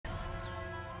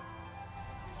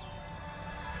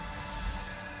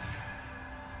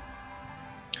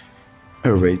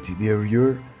Alright, dear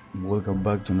viewer, welcome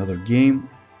back to another game.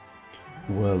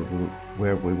 Well,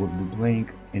 where we will be playing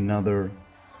another,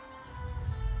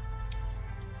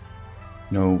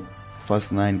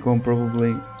 Fast 9 comp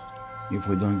probably. If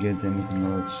we don't get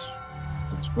anything else,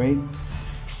 that's great.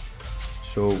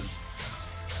 So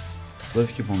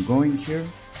let's keep on going here.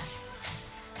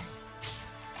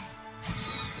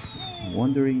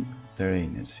 Wandering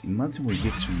terrainers. Imagine we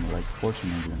get some like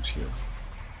fortune emblems here.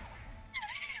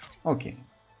 Okay.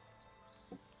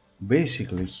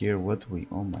 Basically here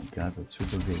oh my god, that's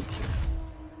super great here.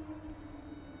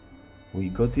 We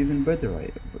got even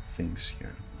better things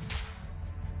here.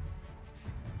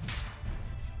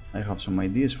 I have some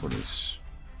ideas for this.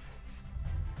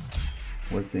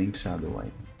 What's the Inkshadow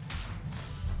item?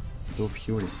 Dove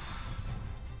Fury.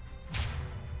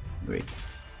 Great.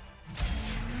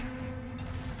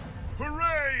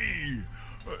 Hooray!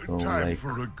 So, Time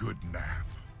for a good nap.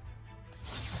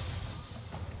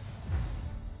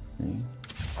 Okay.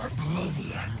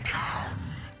 Oblivion come.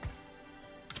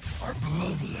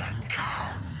 Oblivion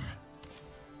come.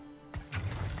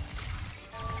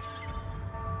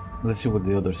 Let's see what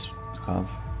the others have.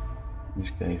 This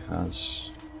guy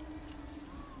has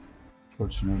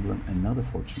Fortune Emblem, another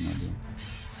Fortune Emblem,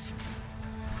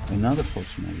 another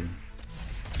Fortune Emblem.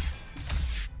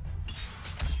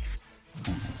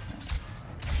 Oh my god.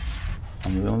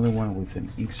 I'm the only one with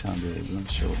an Inkshadow emblem,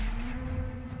 so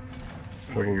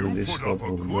probably this spot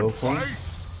will go for.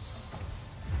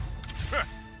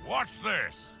 Watch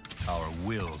this. Our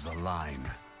wills align.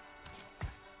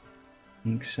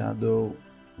 Inkshadow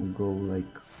will go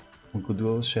like, we could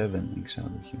do 07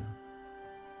 Inkshadow here.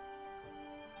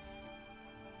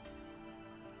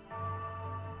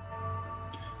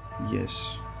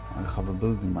 Yes, I have a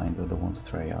build in mind that I want to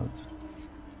try out.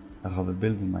 I have a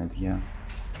build in mind, yeah.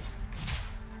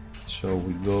 So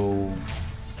we go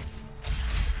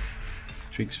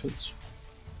TrickShots,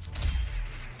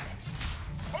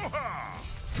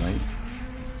 right?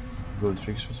 Go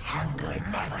TrickShots, like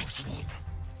Never sleep.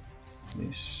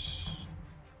 this.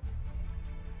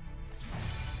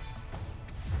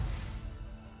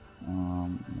 No.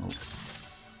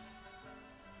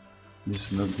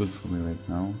 This is not good for me right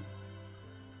now.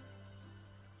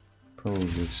 Probably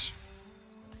this.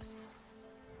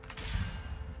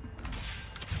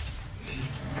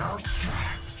 No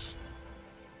straps.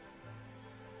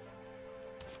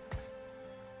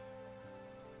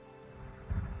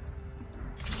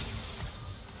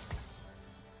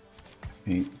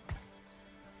 Okay. I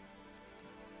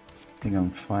think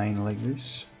I'm fine like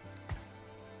this.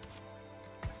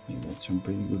 Yeah, got some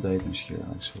pretty good items here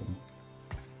actually.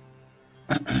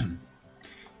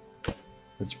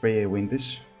 Let's pray I win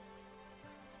this.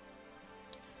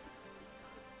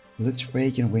 Let's pray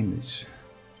I can win this.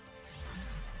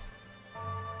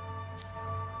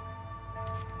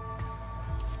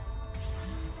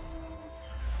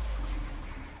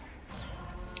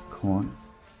 Come on.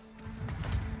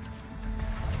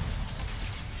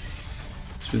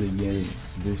 Should I get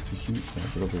this to him? Yeah,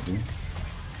 probably.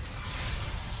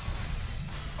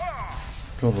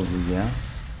 Probably, yeah.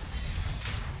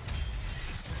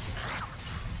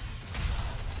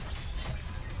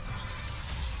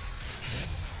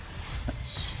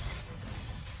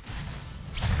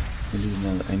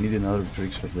 I need another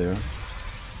TrickShot there.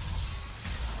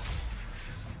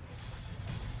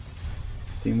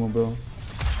 T-Mobile.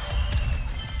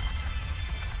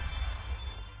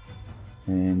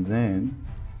 And then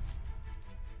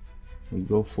we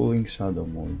go full Inkshadow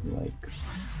mode, like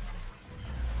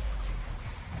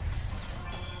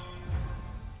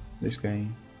this guy,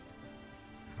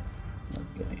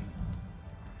 that guy,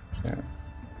 here,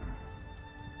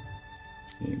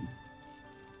 him,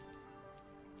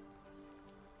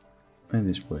 and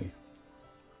this way.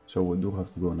 So we do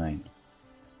have to go 9.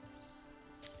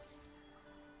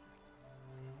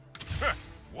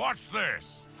 Watch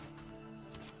this.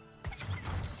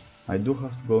 I do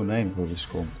have to go 9 for this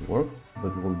comp to work, but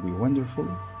it will be wonderful,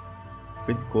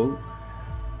 pretty cool,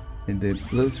 and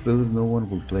let's believe no one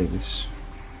will play this.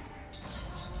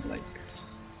 Like,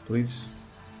 please,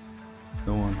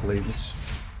 no one play this.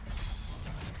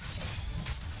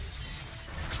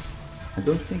 I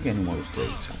don't think anyone will play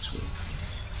this actually.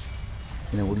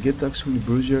 And I will get actually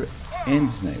Bruiser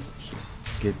and Sniper here.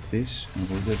 Get this, and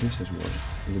we'll get this as well.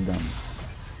 We're done.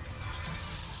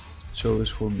 So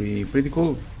this will be pretty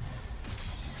cool.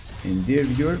 And dear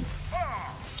viewer,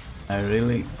 I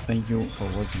really thank you for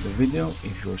watching the video.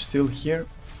 If you're still here,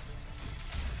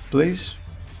 please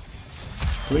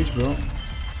bro,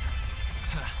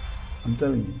 I'm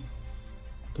telling you,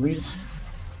 please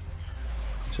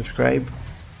subscribe,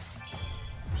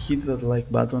 hit that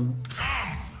like button,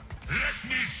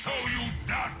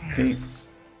 Okay.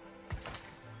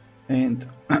 And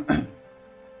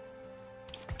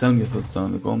tell me your thoughts down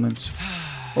in the comments.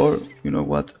 Or, you know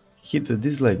what? Hit the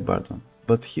dislike button.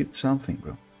 But hit something,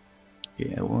 bro.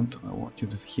 Okay, I want you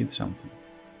to hit something.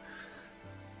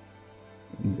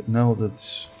 And now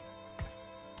that's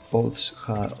all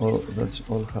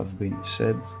have been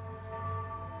said.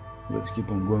 Let's keep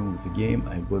on going with the game.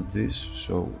 I got this,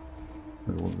 so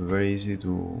it will be very easy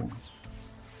to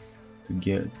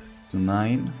get to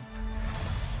 9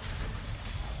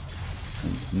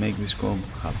 and to make this combo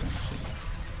happen here.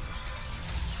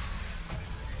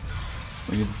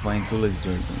 We need to find 2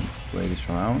 legendary dragons to play this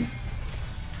round.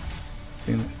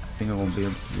 I think I won't be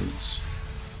able to do this.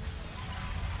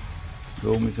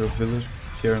 Go, Mr. Village,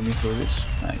 carry me through this.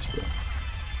 Nice, bro.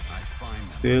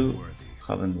 Still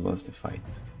haven't lost the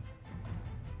fight.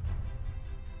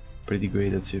 Pretty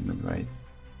great achievement, right?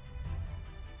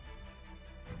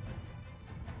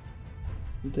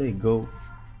 Would I go?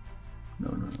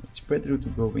 No, it's better to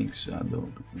go Inkshadow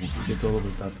because we get all of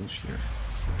the tattoos here.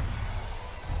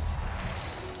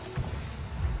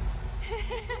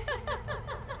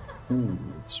 Ooh,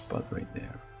 it's spot right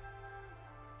there.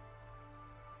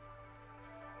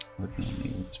 What can I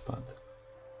make with the spot?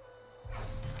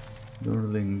 Don't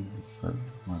really need this that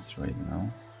much right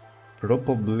now.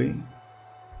 Probably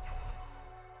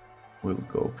we'll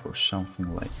go for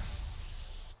something like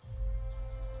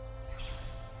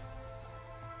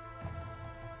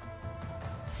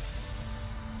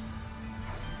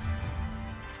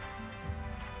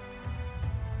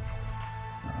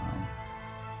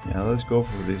yeah, let's go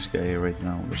for this guy right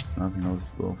now. There's nothing else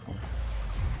to go for.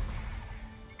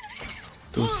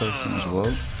 2 stars as well.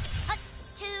 1,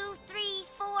 2, 3,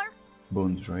 4.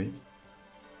 Bonus, right?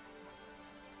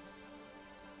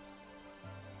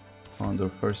 Found our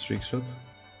first TrickShot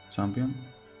champion.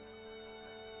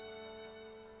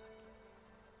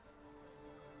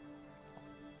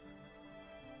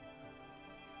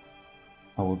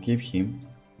 I will keep him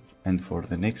and for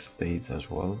the next stage as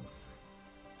well,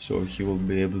 so he will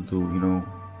be able to, you know,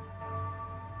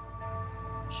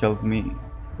 help me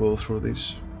go through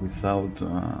this without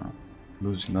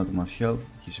losing that much health.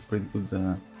 He's a pretty good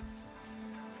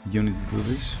unit to do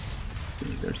this.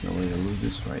 Okay, there's no way to lose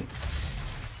this, right?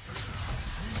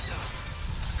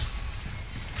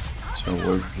 So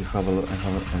we have a lot to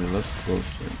go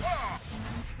here.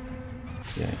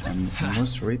 Yeah, I'm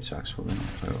almost rich actually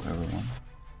for everyone.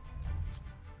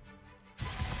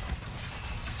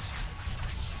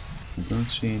 I don't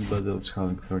see anybody else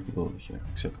having 30 gold here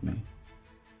except me.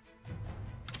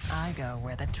 I go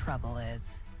where the trouble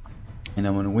is. And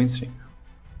I'm on a win streak.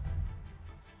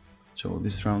 So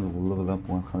this round will level up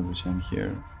 100%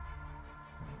 here.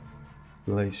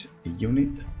 Place a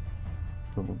unit,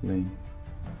 probably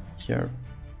here.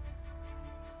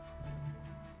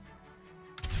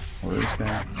 Or this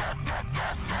guy.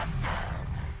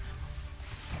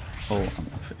 Oh,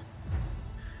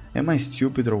 am I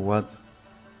stupid or what?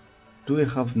 Do I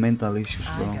have mental issues,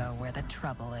 bro? I go where the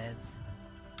trouble is.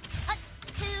 1,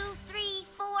 2, 3,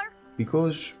 4.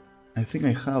 Because I think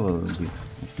I have a little bit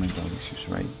of mental issues,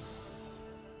 right?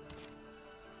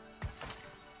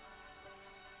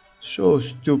 So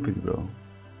stupid, bro.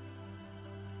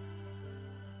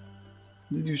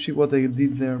 Did you see what I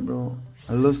did there, bro?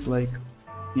 I lost like...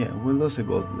 yeah, we lost a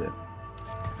gold there.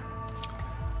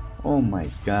 Oh my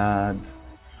god.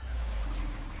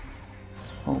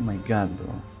 Oh my god,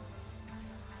 bro.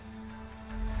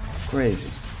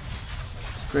 Crazy.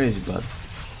 Crazy, but...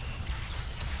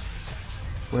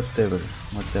 whatever.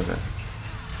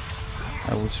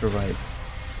 I will survive.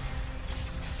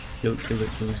 Kill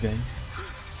this guy.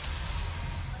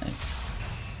 Nice.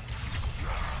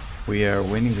 We are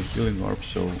winning the healing orb,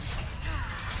 so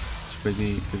it's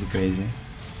pretty crazy.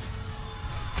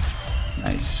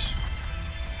 Nice.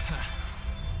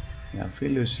 Yeah,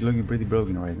 Philius is looking pretty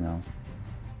broken right now.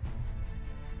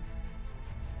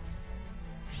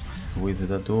 With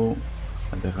the tattoo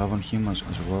that I have on him as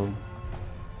well.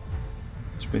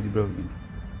 It's pretty broken.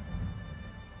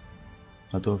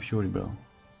 Tattoo of Fury, bro.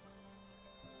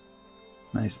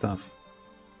 Nice stuff.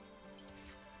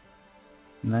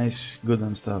 Nice, good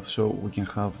and stuff. So we can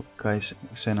have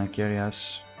Senna carry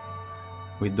us.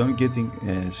 We don't get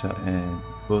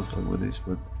ghostly with this,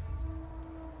 but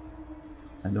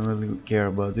I don't really care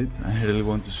about it. I really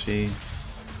want to see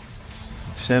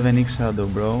 7 Inkshadow,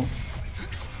 bro.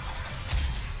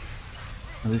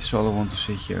 This is all I want to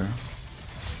see here.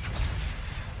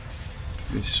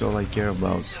 This is all I care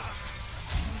about.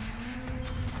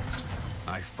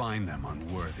 I find them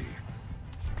unworthy.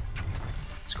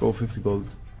 Let's go 50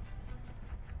 gold.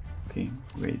 Okay,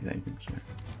 great item here.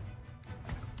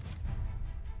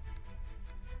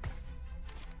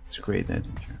 It's great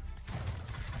item here.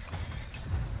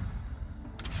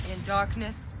 In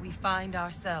darkness, we find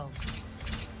ourselves.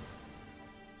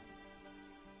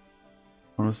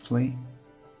 Honestly,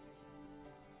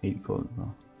 8 gold,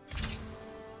 no.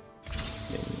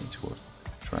 Yeah, it's worth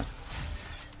it. Trust.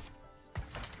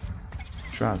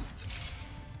 Trust.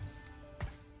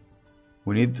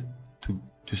 We need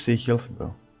to stay healthy,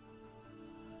 bro.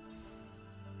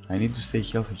 I need to stay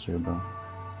healthy here, bro.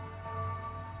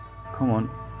 Come on.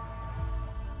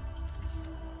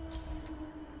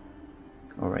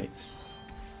 Alright.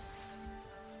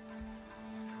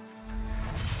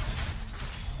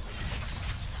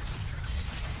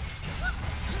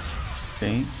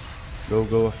 Okay. Go,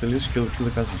 Aphelios. Kill the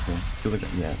castle, bro. Kill the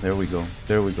yeah, there we go.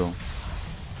 There we go.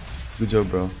 Good job,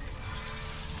 bro.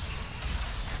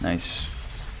 Nice.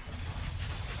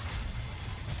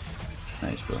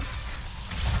 Nice, bro.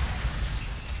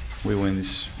 We win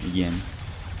this again.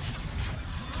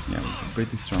 Yeah, we're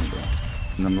pretty strong, bro.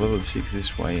 And I'm level 6, this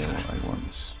is why I won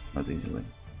this, not easily.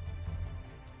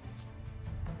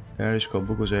 Paris,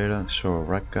 Kobuko, Zaira,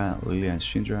 Soraka, Lilia, and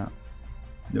Sindra.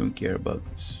 Don't care about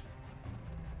this.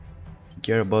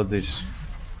 Care about this.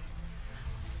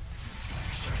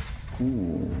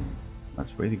 Ooh,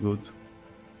 that's pretty good.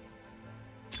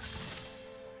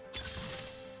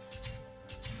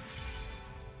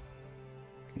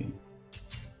 Okay.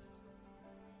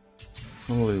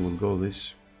 Probably will go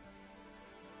this.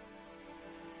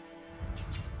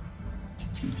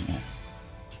 Yeah.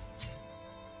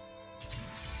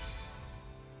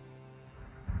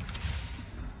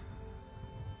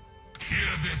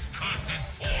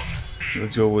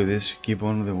 Let's go with this. Keep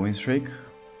on the win streak.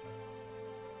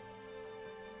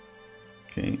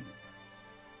 Okay.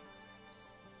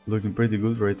 Looking pretty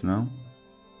good right now.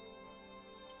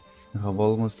 I have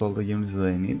almost all the units that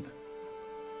I need.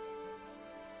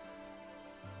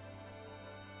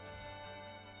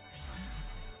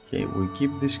 Okay, we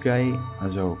keep this guy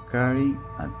as our carry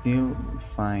until we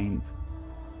find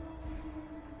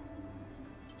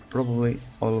probably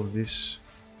all of this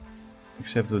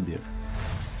except the deer.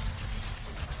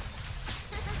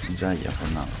 Zaya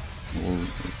for now. We'll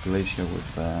replace her with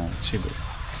Sibyl.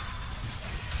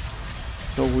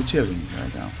 So we're chilling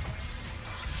right now.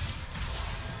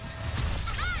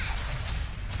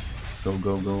 Go,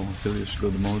 Aphelios, go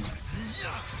the mode.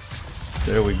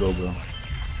 There we go, bro.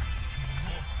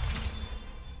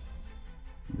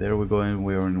 There we go, and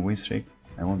we are in win streak.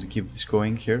 I want to keep this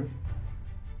going here.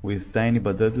 With tiny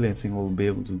but deadly, I think we'll be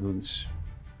able to do this.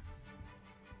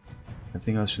 I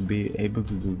think I should be able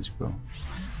to do this, bro.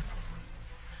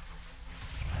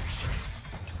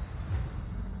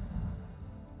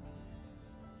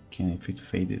 Can I fit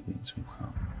faded in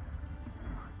somehow?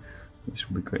 This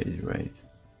would be crazy, right?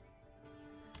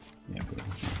 Yeah, bro.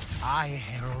 I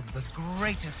herald the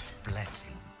greatest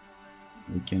blessing.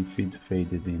 We can fit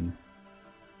faded in.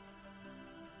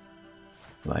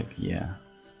 Like, yeah.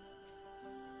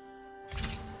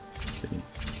 Okay.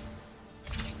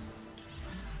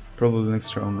 Probably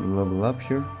next round we'll level up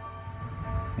here.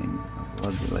 And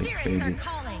what we like faded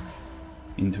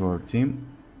into our team.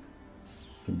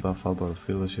 To buff up our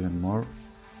Philos even more.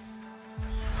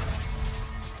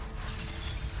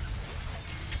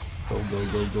 Go. I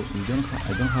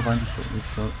don't have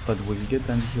anti-heal, but we'll get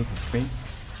anti-heal for free.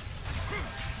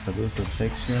 Tattoo of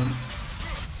protection.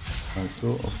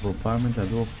 Tattoo of bombardment,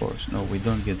 tattoo of force. No, we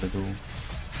don't get tattoo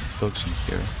of toxin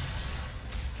here.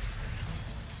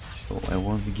 So I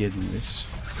won't be getting this.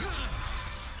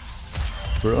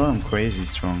 Bro, I'm crazy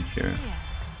strong here.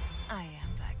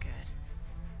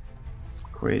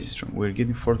 Crazy strong. We're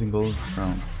getting 14 gold this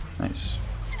round. Nice.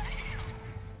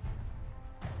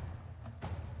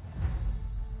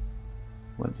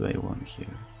 What do I want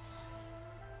here?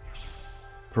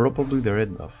 Probably the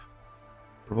red buff.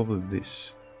 Probably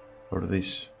this. Or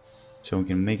this. So we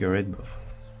can make a red buff.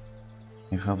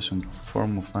 And have some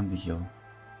form of anti-heal.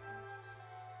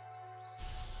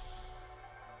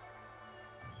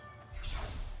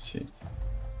 Shit.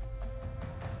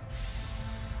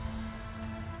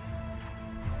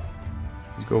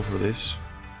 Let's go for this.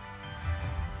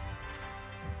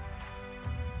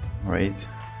 Right.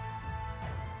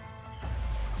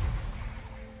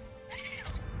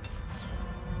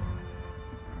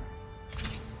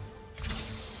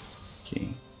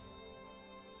 Okay.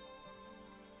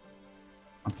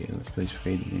 Okay, let's place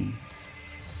faded in.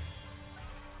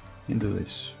 And do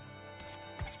this.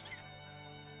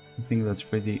 I think that's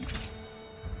pretty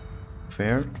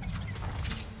fair.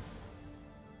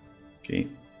 Okay.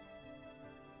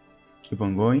 Keep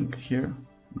on going here,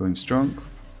 going strong.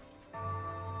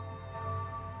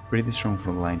 Pretty strong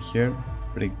front line here.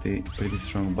 pretty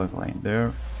strong backline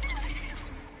there.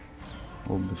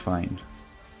 We'll be fine.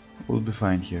 We'll be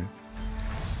fine here.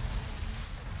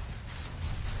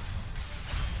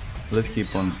 Let's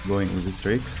keep on going with this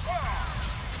trick.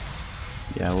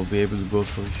 Yeah, we'll be able to go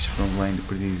for his front line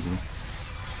pretty easily.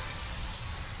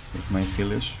 That's my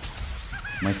fillers.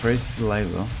 My prey is still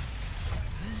alive though.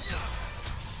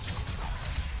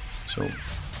 So,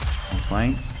 I'm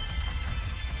fine.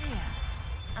 Yeah,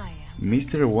 I am.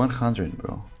 Mr. 100,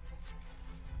 bro.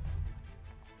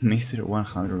 Mr.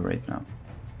 100 right now.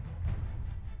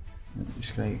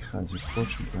 This guy has a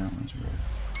fortune crown as well.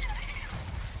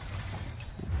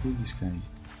 Who is this guy?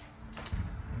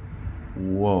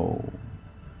 Whoa.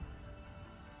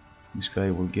 This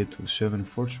guy will get to 7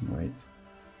 fortune, right?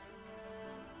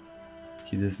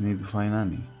 He doesn't need to find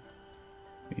any.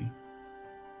 Okay.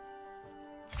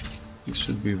 This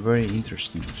should be very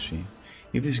interesting to see.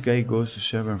 If this guy goes to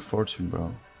 7 fortune,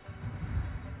 bro.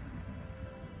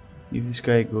 If this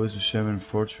guy goes to 7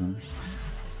 fortune,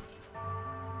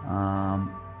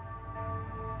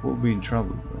 we'll be in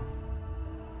trouble, bro.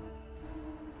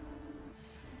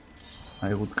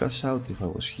 I would cash out if I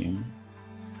was him.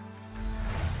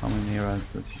 How many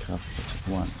runs does he have? That's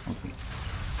 1, okay.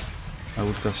 I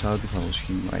would cash out if I was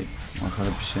him, right?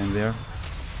 100% there.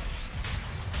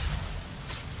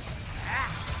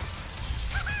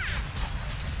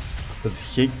 But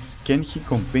can he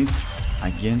compete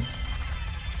against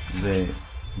the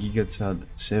GigaChad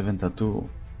 7 tattoo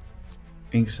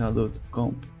Inkshadow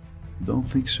comp? Don't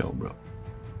think so, bro.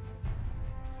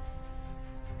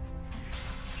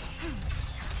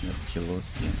 Yep, he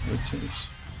lost again. Let's see this.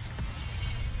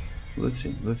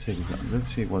 Let's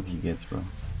see what he gets, bro.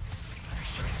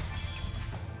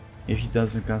 If he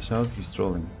doesn't cash out, he's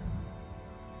trolling.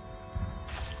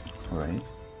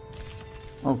 Alright.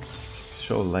 Oh,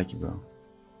 so lucky, bro.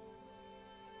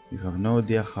 You have no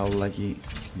idea how lucky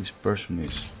this person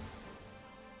is.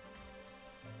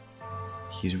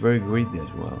 He's very greedy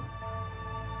as well.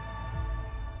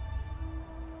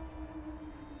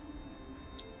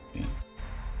 Okay.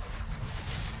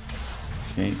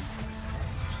 Okay.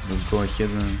 Let's go ahead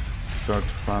and start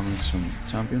farming some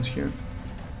champions here.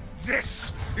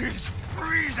 This is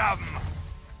freedom!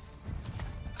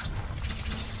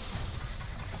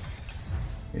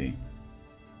 Okay.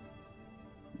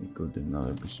 We got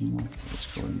another behemoth. Let's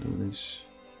go and do this.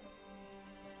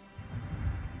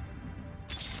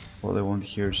 All I want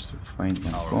here is to find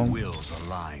my Our comb. wills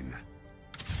align.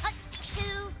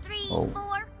 2, 3, Oh.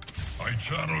 4. I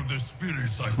channel the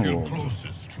spirits I feel Oh.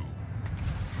 closest to.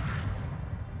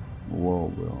 Whoa,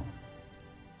 bro.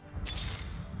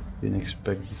 Didn't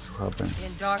expect this to happen.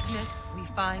 In darkness, we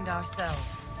find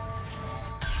ourselves.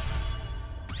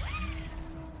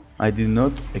 I did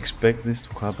not expect this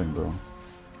to happen, bro.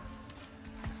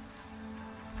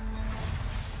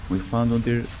 We found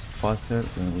Udyr faster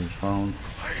than we found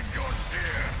Save your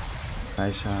tear!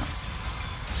 Kaisa.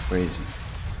 It's crazy.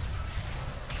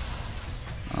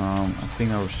 I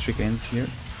think our streak ends here.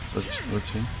 Let's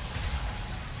see.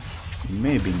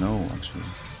 Maybe no, actually.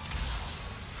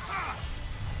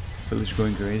 Phil is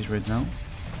going crazy right now.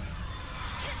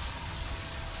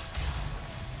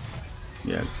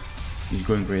 Yeah, he's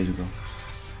going crazy, bro.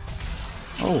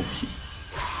 Oh, he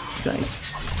died.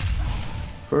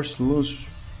 First lose.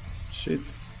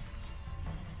 Shit.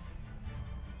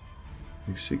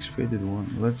 The 6-faded one.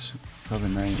 Let's have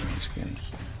an eye on this guy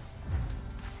here.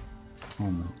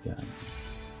 Oh my god.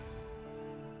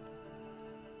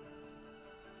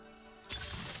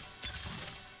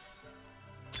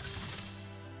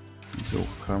 Go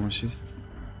pharmacist.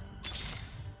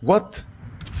 What?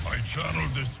 I channel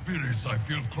the spirits I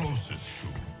feel closest to.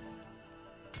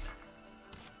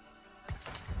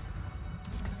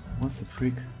 What the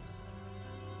freak?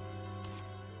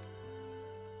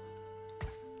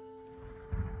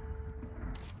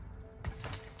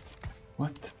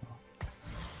 What?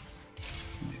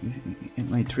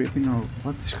 Am I tripping or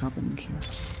what is happening here?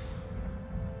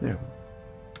 There.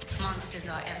 Monsters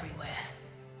are everywhere.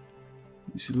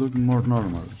 Is it looking more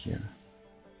normal here?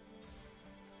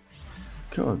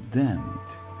 God damn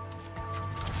it.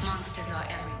 Monsters are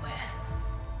everywhere.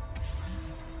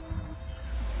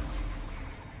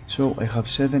 So I have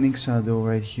 7 Inkshadow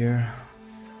right here.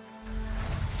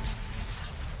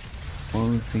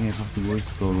 Only thing I have to do is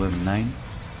to go level 9.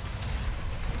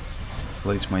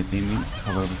 Place my team in,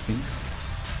 have everything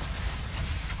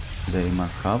they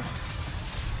must have.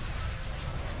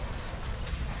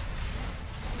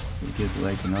 We get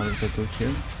like another tattoo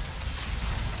here.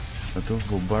 Tattoo of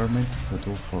bombardment,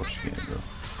 tattoo of force here, bro.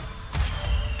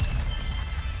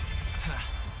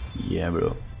 Yeah,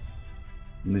 bro.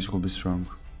 This will be strong.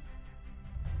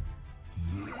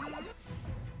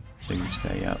 check this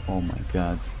guy out. Oh my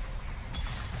god.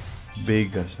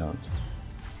 Big gas out.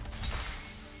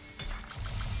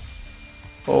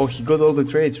 Oh, he got all the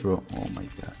trades, bro. Oh my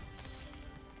god.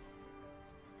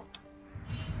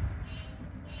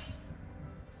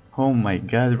 Oh my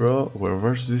god, bro. We're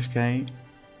versus this guy.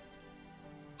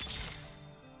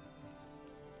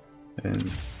 And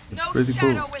it's No pretty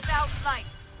shadow cool. without light.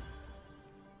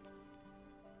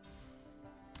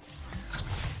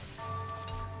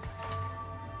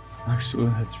 Actually,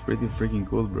 that's pretty freaking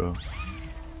cool, bro.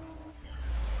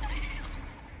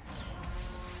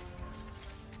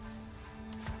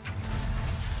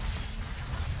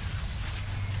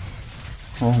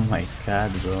 Oh my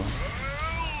god, bro.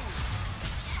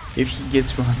 If he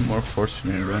gets one more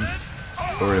fortune run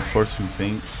or a fortune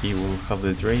thing, he will have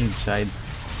the drain inside.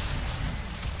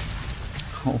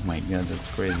 Oh my god,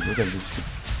 that's crazy. Look at this shit.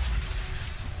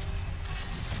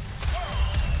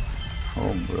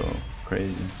 Oh bro,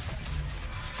 crazy.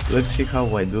 Let's see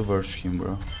how I do versus him,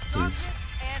 bro. Please.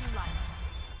 And light.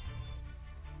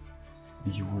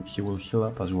 He will heal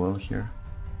up as well here.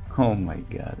 Oh my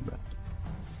god, bro.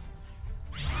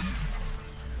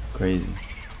 Crazy.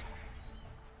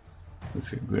 Let's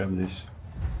grab this.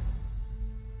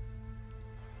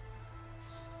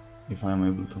 If I'm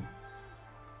able to.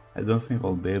 I don't think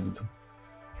I'll be able to.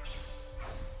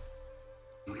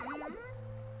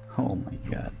 Oh my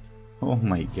god. Oh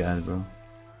my god, bro.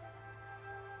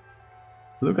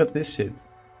 Look at this shit.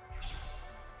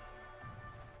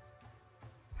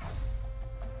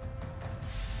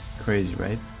 Crazy,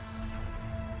 right?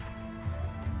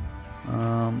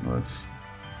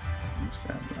 Let's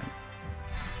grab that.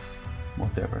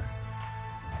 Whatever.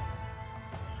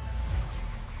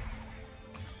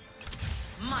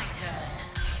 My turn.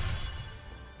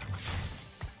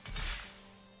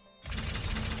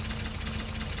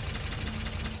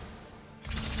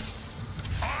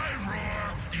 I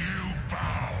roar, you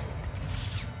bow.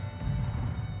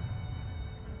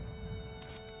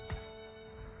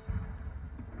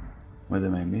 What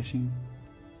am I missing?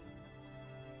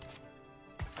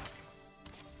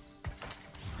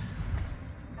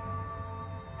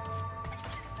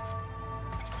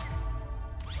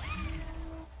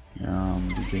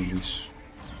 Do this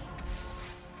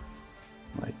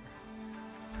like,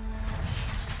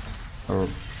 or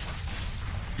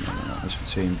no, I should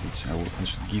change this. I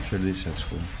should give her this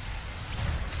actually.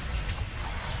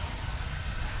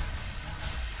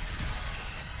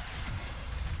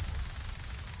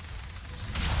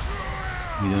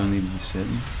 We don't need this set.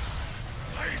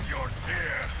 Save your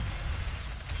tear.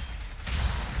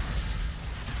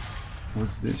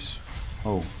 What's this?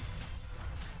 Oh.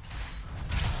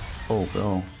 Oh,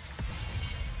 bro.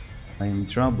 I'm in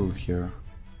trouble here.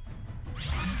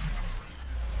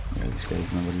 Yeah, this guy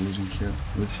is never losing here.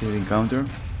 Let's see the encounter.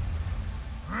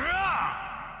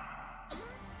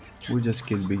 We just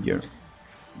get bigger.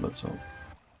 That's all.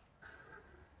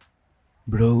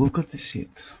 Bro, look at this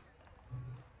shit.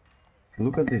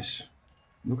 Look at this.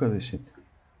 Look at this shit.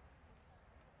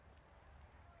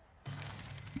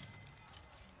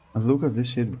 Look at this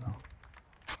shit, bro.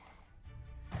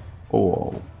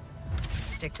 Oh.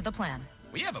 Stick to the plan.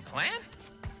 We have a plan?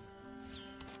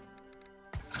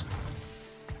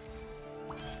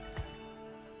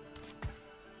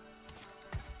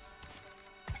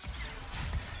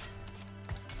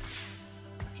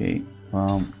 Okay,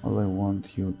 all I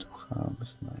want you to have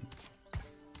is like,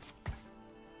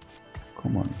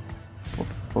 come on,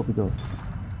 pop it off.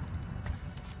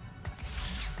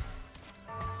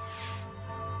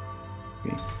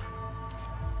 Okay,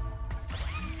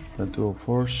 tattoo of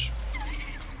force,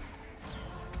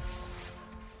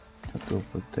 tattoo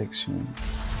of protection.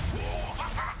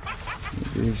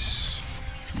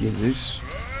 Give this.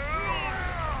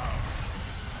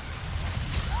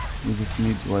 We just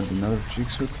need to add another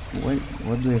TrickShot. Why?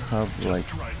 What do I have like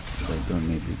that I don't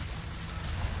need it?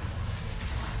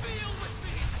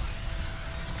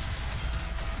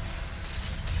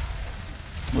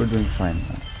 We're doing fine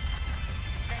now.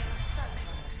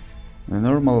 The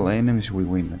normal enemies we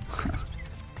win.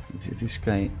 This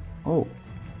guy. Oh.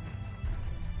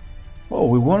 Oh,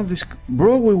 we won this.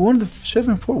 Bro, we won the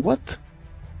 7-4. What?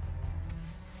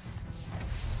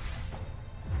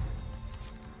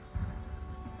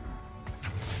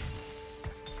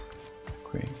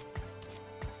 Okay.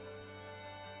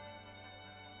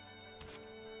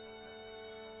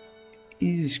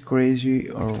 Is this crazy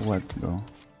or what, bro?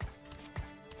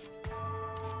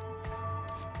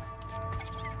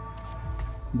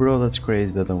 Bro, that's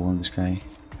crazy that I won this guy.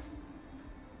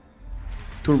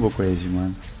 Turbo crazy,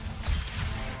 man.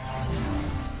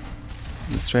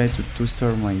 Let's try to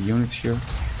 2-star my units here.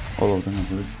 All of them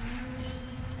at least.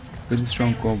 pretty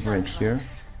strong comp right here.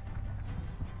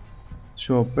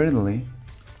 So apparently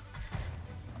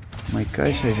my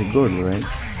Kai'Sa is a god, right?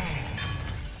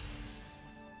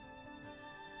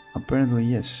 Apparently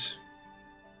yes.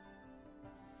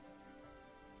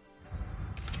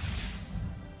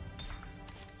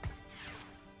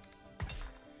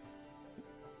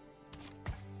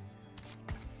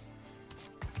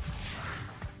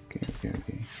 Okay.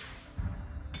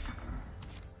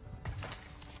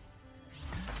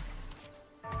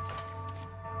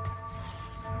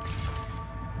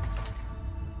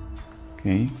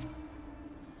 Okay.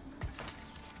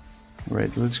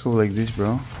 Right, let's go like this,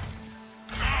 bro. Let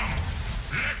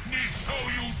me show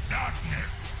you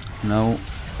darkness. Now,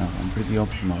 I'm pretty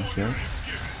optimal here.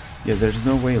 Yeah, there's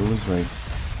no way to lose, right?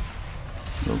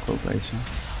 Go, Kai'Sa.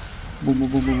 Boom, boom,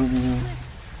 boom, boom, boom, boom.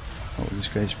 Oh, this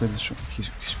guy is pretty strong.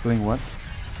 He's playing what?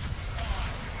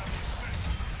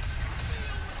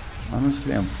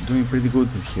 Honestly, I'm doing pretty good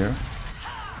here.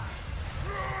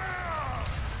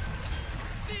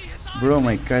 Bro,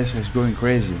 my Kai'Sa is going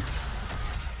crazy.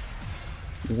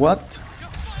 What?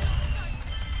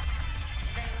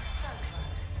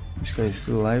 This guy is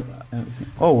still alive.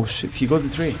 Oh shit, he got the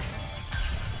tree.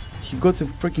 He got the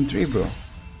freaking tree, bro.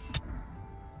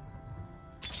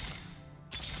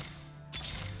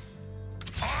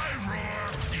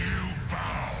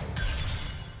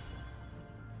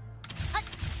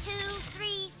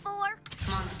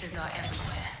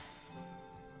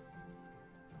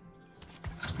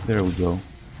 There we go.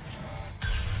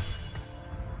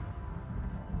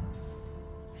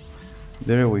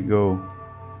 There we go.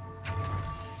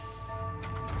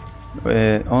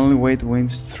 Only way to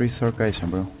wins 3-star Kai'Sa,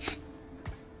 bro.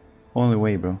 Only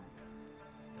way, bro.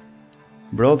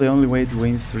 Bro, the only way to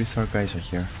win is 3-star Kai'Sa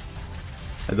here.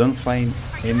 I don't find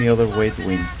any other way to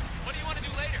win.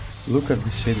 Look at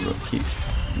this shit, bro.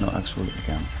 No, actually I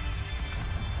can't.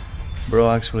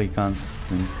 Bro, actually can't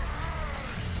win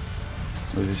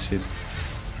with this shit.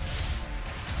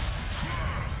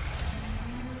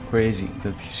 Crazy,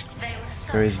 that is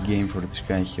crazy game for this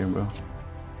guy here, bro.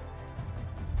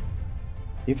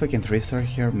 If I can 3-star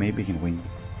here, maybe I can win.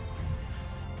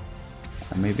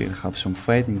 And maybe I'll have some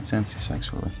fighting chances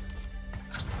actually.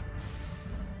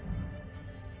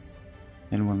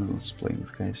 Anyone else playing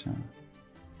with Kai'Sa?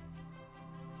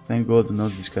 Thank God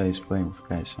not this guy is playing with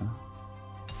Kai'Sa.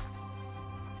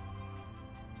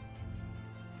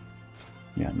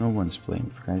 Yeah, no one's playing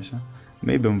with Kai'Sa.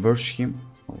 Maybe I'm versus him.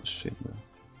 Oh shit, bro.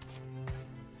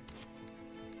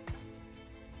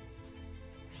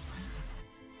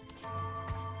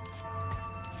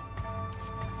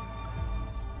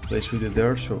 Place with it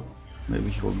there, so maybe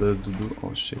he will be able to do.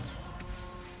 Oh shit.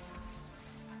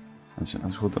 I should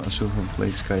have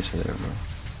placed Kai'Sa there, bro.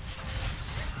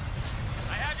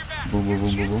 Boom, boom,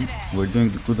 boom, boom, boom. We're doing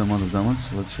a good amount of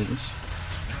damage. Let's see this.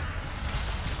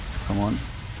 Come on.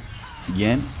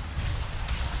 Again.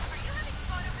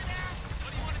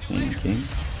 Okay.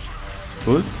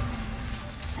 Good.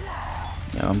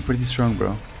 Yeah, I'm pretty strong,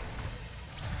 bro.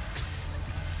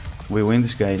 We win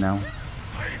this guy now.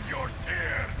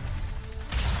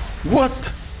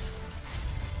 What?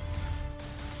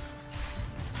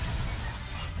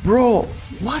 Bro,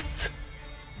 what?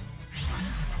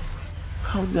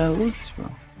 How did I lose this, bro?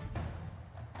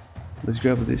 Let's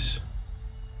grab this.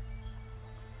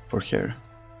 For her.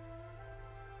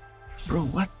 Bro,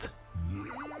 what?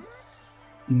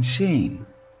 Insane.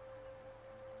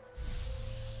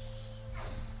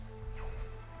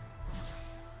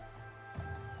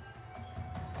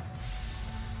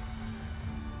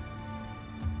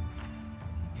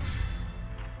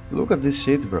 Look at this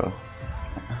shit, bro.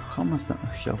 How much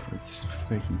health this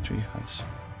freaking tree has?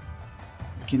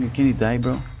 Can he die,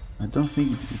 bro? I don't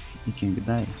think he can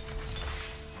die.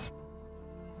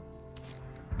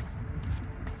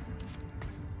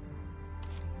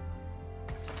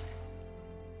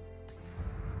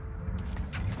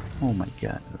 Oh my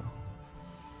god, bro.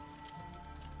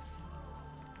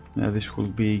 Now this will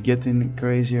be getting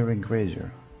crazier and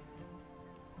crazier.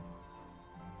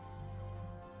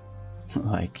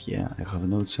 Like, yeah, I have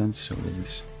no sense over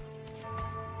this.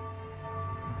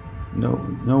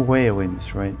 No way I win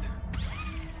this, right?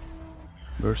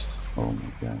 Burst. Oh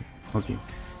my god. Okay.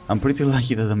 I'm pretty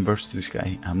lucky that I'm versus this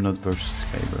guy. I'm not versus this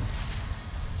guy, bro.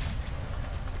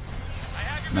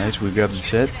 Nice, we grab the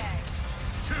set.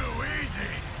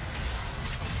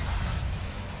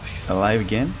 He's alive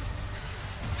again.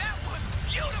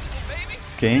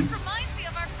 Okay.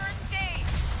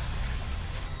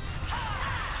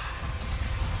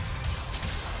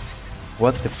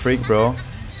 What the freak, bro?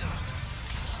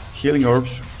 Healing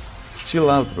orbs. Chill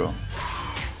out, bro.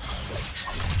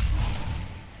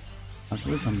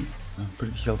 least I'm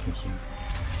pretty healthy here.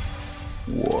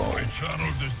 Whoa. I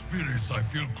channel the spirits I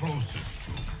feel closest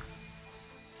to.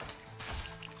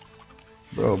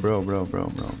 Bro.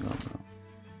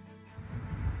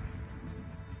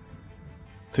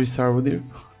 3-star Udyr?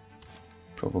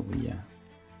 Probably, yeah.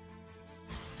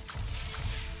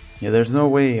 Yeah, there's no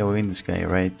way I win this guy,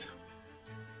 right?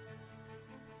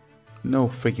 No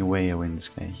freaking way I win this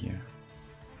guy here.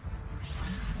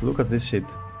 Look at this shit.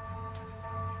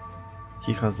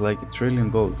 He has like $1 trillion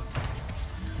gold.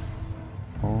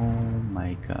 Oh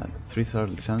my god. 3-star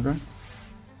Lissandra?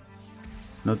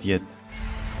 Not yet.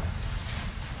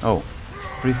 Oh,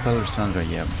 3-star Lissandra,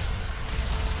 yeah.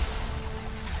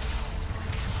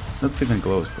 Not even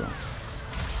close, bro.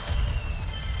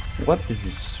 What is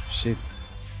this shit?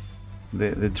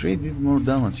 The tree did more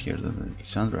damage here than the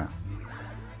Lissandra.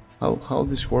 How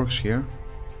this works here?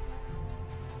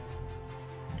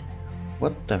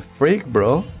 What the freak,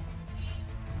 bro?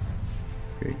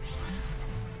 Okay.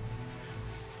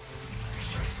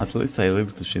 At least I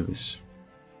live to see this.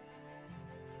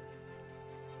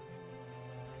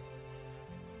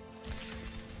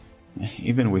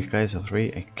 Even with Kai'Sa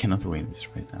 3, I cannot win this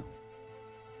right now.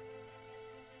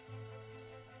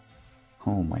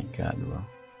 Oh my god, bro.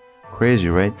 Crazy,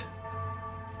 right?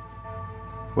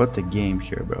 What a game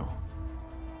here, bro.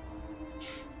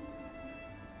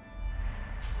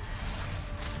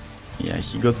 Yeah,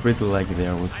 he got pretty lucky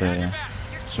there with the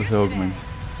augment.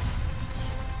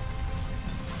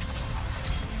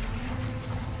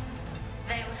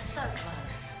 They were so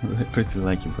close. Pretty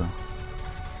lucky, bro.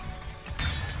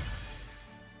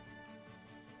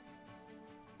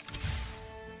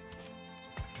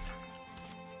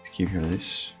 Keep here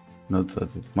this. Not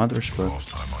that it matters, but Last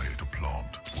time I ate a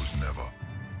plant was never.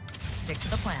 Stick to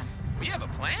the plan. We have a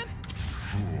plan?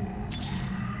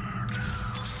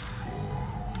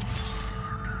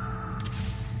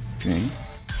 okay.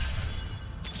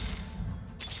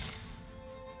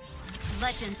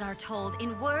 Legends are told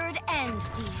in word and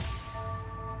deed.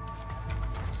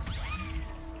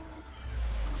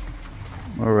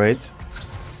 Alright.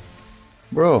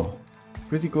 Bro,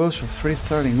 pretty close for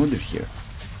 3-star Udyr here.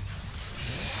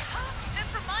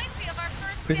 This reminds me of our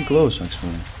first Pretty date. close,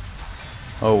 actually.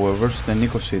 Oh, we're versus the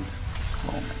Nico Seed.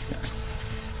 Oh my god.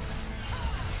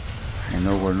 I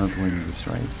know we're not winning this,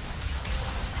 right?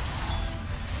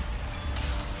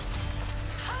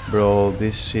 Bro,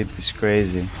 this shit is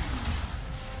crazy.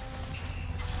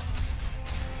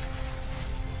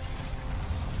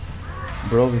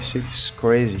 Bro, this shit is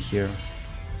crazy here.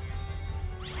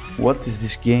 What is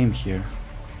this game here?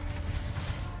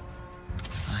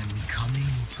 I'm coming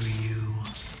for you.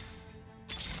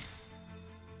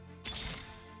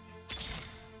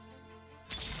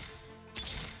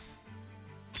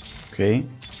 Okay.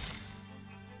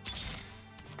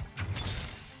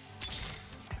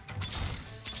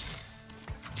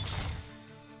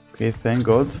 Okay, thank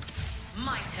God.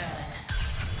 My turn.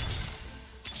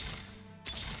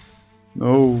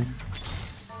 No.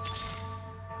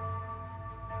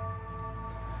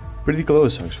 Pretty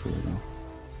close actually, though.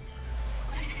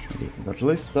 Okay, but at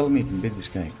least tell me you can beat this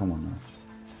guy. Come on now.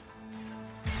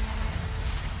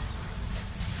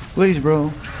 Please, bro. Are you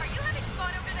having fun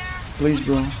over there? Please,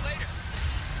 bro.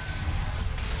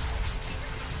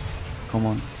 Come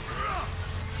on.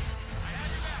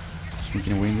 We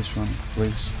can win this one,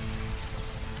 please.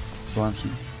 Slam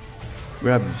him.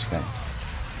 Grab this guy.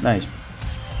 Nice.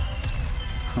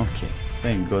 Okay,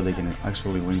 thank God I can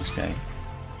actually win this guy.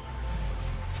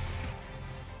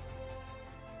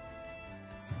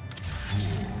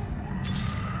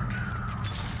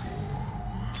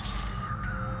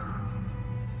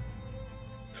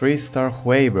 Three-star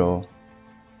Hwei, bro.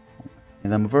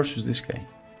 And I'm versus this guy.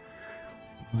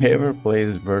 Whoever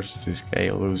plays versus this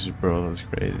guy loses, bro. That's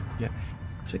crazy. Yeah,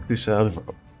 check this out,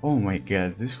 bro. Oh my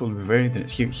god, this will be very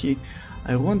interesting.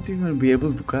 I won't even be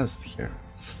able to cast here.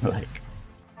 Like,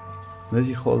 unless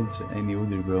he holds any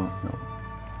Udyr, bro. No.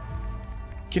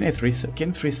 Can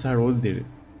 3-star Udyr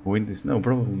win this? No,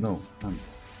 probably no. Can't.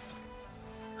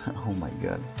 Oh my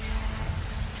god.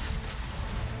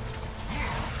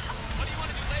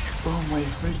 Oh my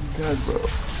freaking god, bro.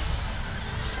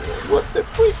 What the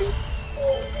freaking...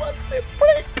 Oh, what the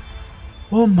frick?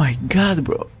 Oh my god,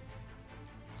 bro.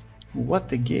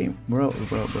 What a game, bro.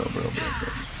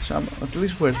 So at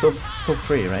least we're top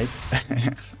 3, right?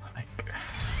 Like,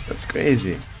 that's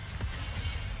crazy.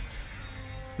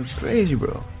 That's crazy,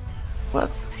 bro. What?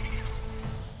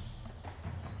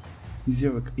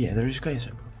 Zero. Yeah, there is Kai'Sa,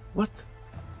 bro. What?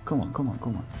 Come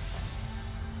on.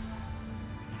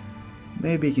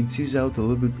 Maybe he can seize out a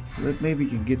little bit. Maybe he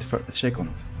can get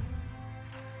second.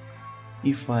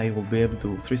 if I will be able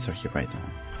to 3-star him right now.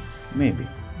 Maybe.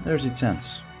 There's a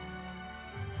chance.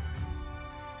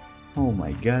 Oh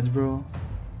my god, bro.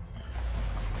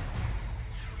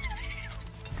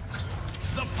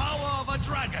 The power of a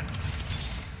dragon!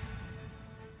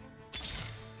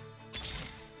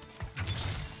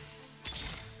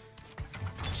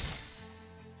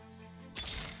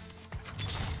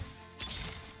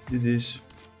 GG's.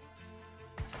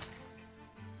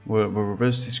 We'll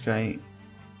reverse this guy,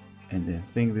 and I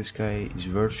think this guy is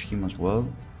versus him as well.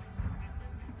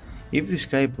 If this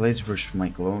guy plays versus my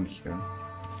clone here,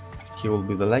 he will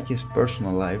be the luckiest person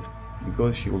alive,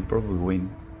 because he will probably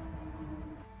win.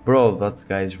 Bro, that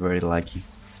guy is very lucky.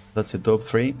 That's a top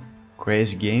 3,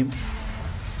 crazy game,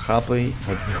 happy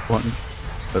that we won,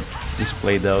 but this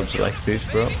played out like this,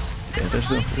 bro. Yeah, there's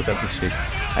no look at this shit.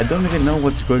 I don't even know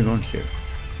what's going on here.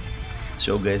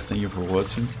 So guys, thank you for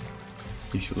watching.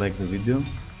 If you like the video,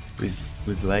 please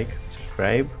like,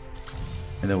 subscribe,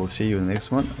 and I will see you in the next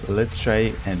one. Let's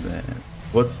try and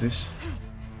watch this.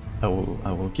 I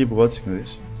will keep watching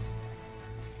this.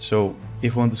 So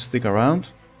if you want to stick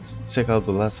around, check out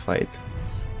the last fight.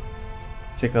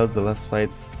 Check out the last fight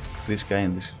of this guy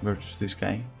and this versus this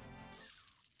guy.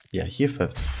 Yeah, he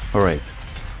feft. Alright.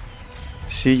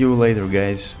 See you later,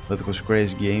 guys. That was a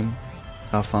crazy game.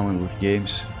 Have fun with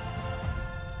games.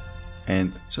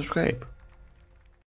 And subscribe.